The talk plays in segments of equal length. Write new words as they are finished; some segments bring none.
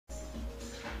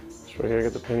So right here I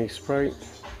got the penny sprite.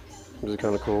 This is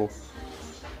kind of cool.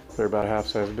 They're about half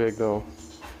size big though.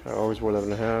 I always wore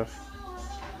 11.5.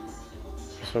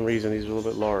 For some reason these are a little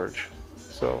bit large.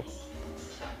 So,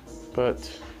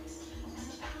 but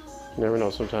you never know.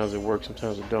 Sometimes it works,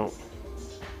 sometimes it don't.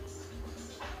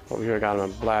 Over here I got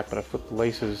them in black, but I flipped the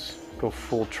laces, go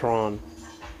full Tron.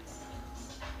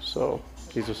 So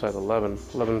these are size 11.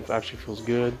 11 actually feels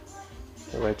good.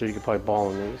 And right there you could probably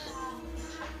ball in these,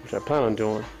 which I plan on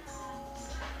doing.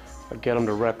 I get them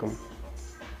to wreck them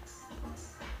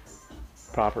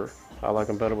proper. I like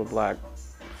them better with black,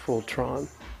 full Tron.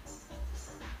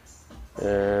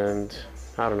 And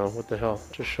I don't know what the hell,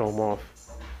 just show them off.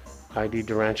 ID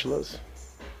Tarantulas.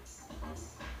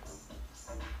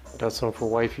 Got some for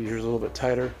wifey. Here's a little bit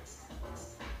tighter,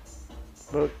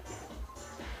 but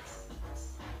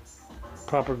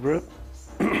proper grip.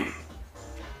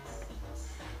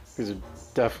 These are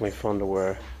definitely fun to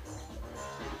wear.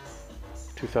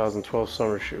 2012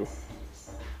 summer shoe.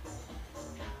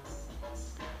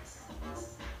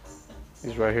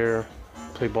 These right here,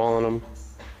 play ball in them.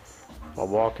 I'll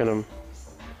walk in them.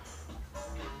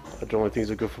 I don't think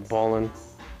these are good for balling.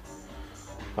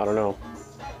 I don't know.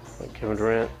 Like Kevin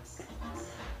Durant.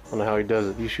 I don't know how he does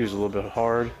it. These shoes are a little bit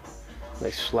hard.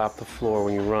 They slap the floor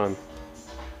when you run.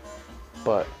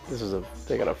 But this is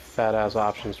they got a fat ass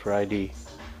options for ID.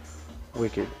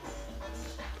 Wicked.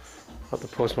 I'll have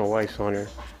to post my wife's on here.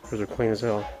 Hers are clean as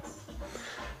hell.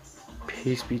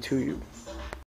 Peace be to you.